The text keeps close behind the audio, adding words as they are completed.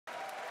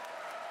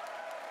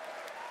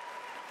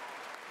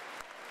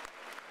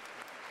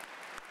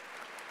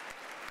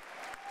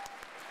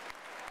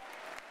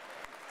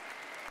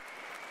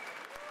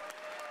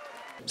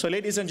So,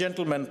 ladies and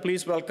gentlemen,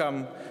 please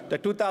welcome the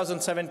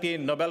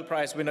 2017 Nobel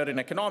Prize winner in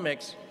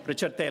economics,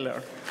 Richard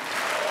Thaler.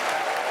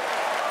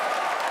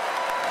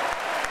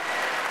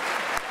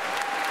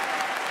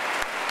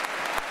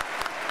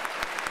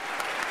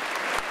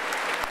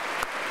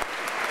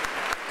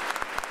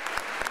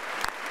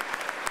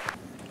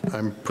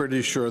 I'm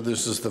pretty sure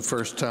this is the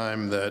first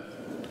time that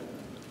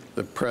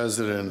the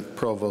president,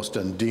 provost,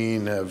 and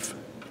dean have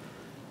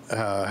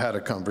had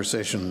a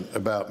conversation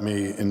about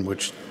me in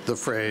which the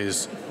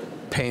phrase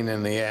pain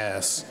in the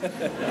ass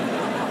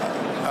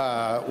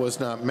was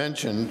not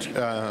mentioned,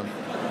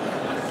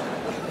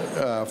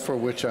 for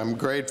which I'm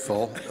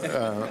grateful,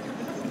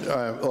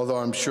 although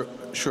I'm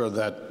sure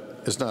that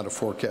is not a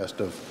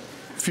forecast of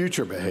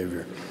future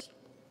behavior.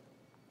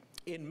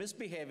 In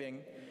misbehaving,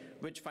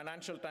 which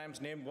Financial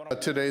Times named one of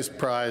today's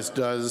prize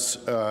does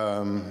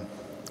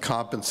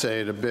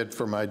compensate a bit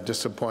for my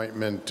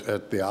disappointment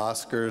at the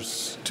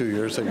Oscars 2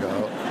 years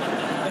ago.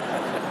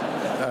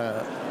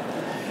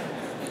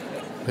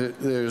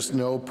 There's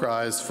no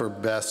prize for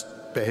best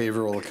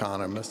behavioral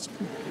economist,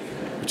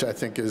 which I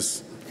think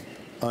is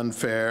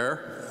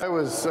unfair. I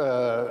was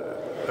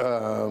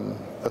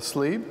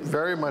asleep,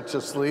 very much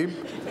asleep.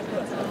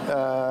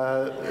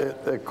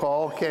 The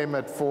call came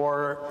at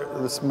 4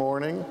 this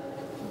morning.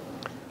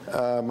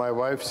 My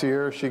wife's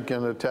here, she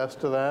can attest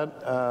to that.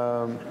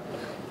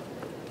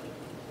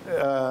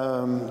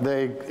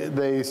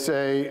 They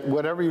say,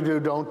 whatever you do,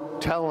 don't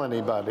tell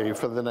anybody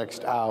for the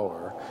next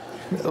hour.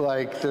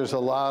 Like, there's a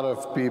lot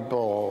of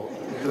people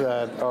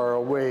that are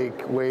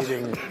awake,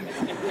 waiting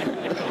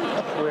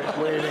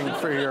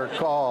for your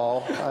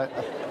call.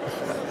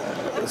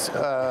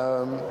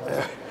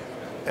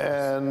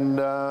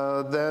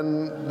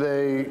 Then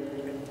they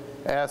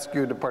ask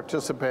you to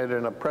participate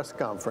in a press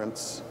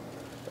conference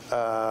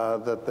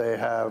that they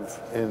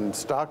have in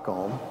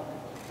Stockholm,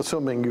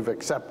 assuming you've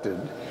accepted,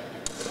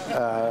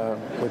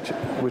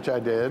 which I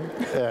did.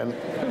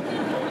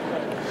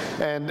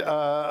 And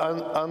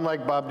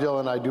unlike Bob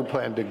Dylan, I do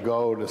plan to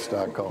go to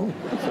Stockholm.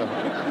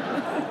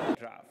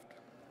 draft.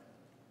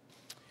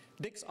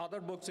 Dick's other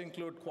books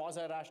include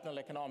Quasi-Rational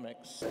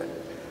Economics.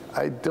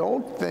 I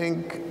don't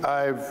think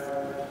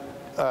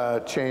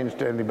I've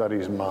changed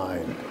anybody's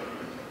mind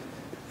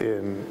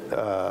in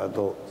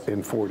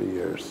 40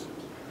 years.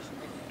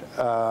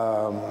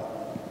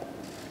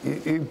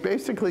 You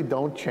basically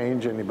don't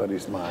change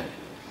anybody's mind.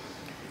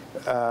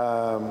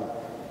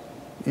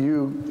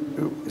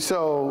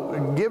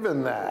 So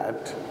given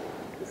that,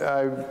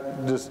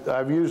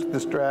 I've used the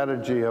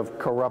strategy of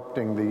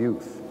corrupting the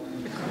youth,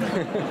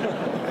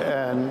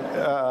 and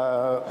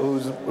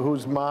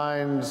whose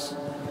minds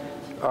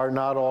are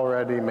not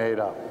already made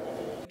up.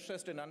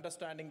 Interest in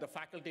understanding the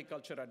faculty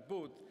culture at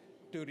Booth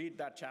to read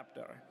that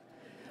chapter.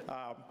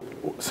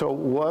 So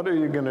what are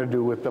you going to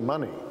do with the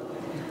money?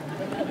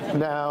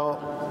 Now,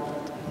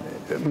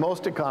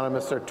 most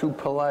economists are too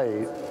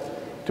polite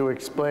to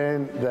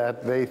explain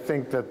that they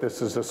think that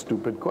this is a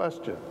stupid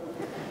question.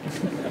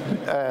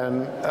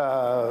 And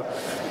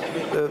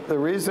the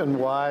reason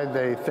why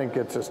they think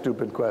it's a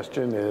stupid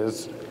question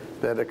is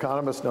that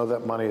economists know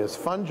that money is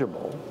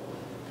fungible.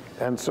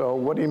 And so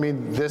what do you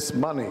mean, this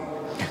money?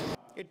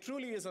 It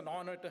truly is an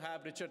honor to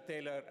have Richard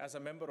Thaler as a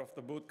member of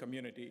the Booth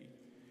community.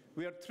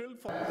 We are thrilled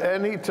for...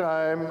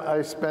 Anytime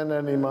I spend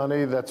any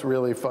money that's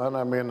really fun,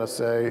 I'm going to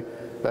say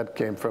that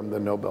came from the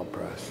Nobel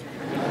Prize.